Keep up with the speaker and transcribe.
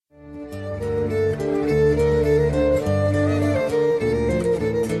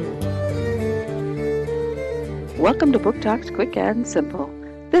welcome to Book Talks Quick and Simple.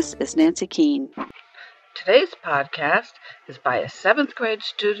 This is Nancy Keene. Today's podcast is by a 7th grade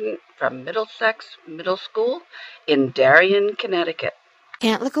student from Middlesex Middle School in Darien, Connecticut.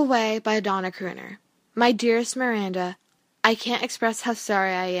 Can't Look Away by Donna, Cooner. My dearest Miranda, I can't express how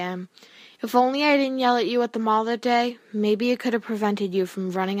sorry I am. If only I didn't yell at you at the mall that day, maybe it could have prevented you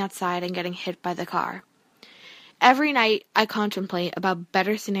from running outside and getting hit by the car. Every night I contemplate about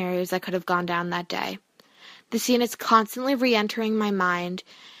better scenarios that could have gone down that day. The scene is constantly re-entering my mind,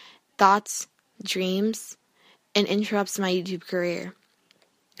 thoughts, dreams, and interrupts my YouTube career.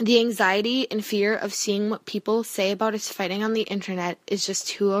 The anxiety and fear of seeing what people say about us fighting on the internet is just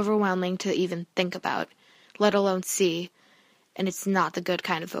too overwhelming to even think about, let alone see, and it's not the good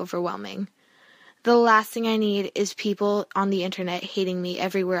kind of overwhelming. The last thing I need is people on the internet hating me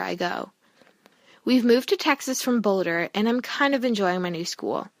everywhere I go. We've moved to Texas from Boulder, and I'm kind of enjoying my new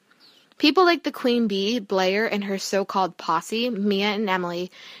school. People like the Queen Bee, Blair, and her so-called posse, Mia and Emily,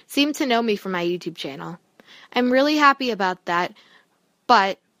 seem to know me from my YouTube channel. I'm really happy about that,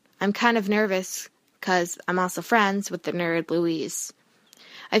 but I'm kind of nervous because I'm also friends with the nerd Louise.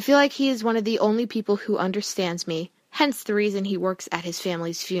 I feel like he is one of the only people who understands me, hence the reason he works at his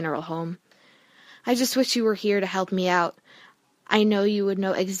family's funeral home. I just wish you were here to help me out. I know you would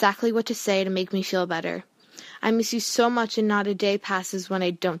know exactly what to say to make me feel better. I miss you so much and not a day passes when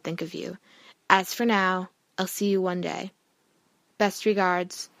I don't think of you. As for now, I'll see you one day. Best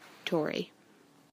regards, Tori.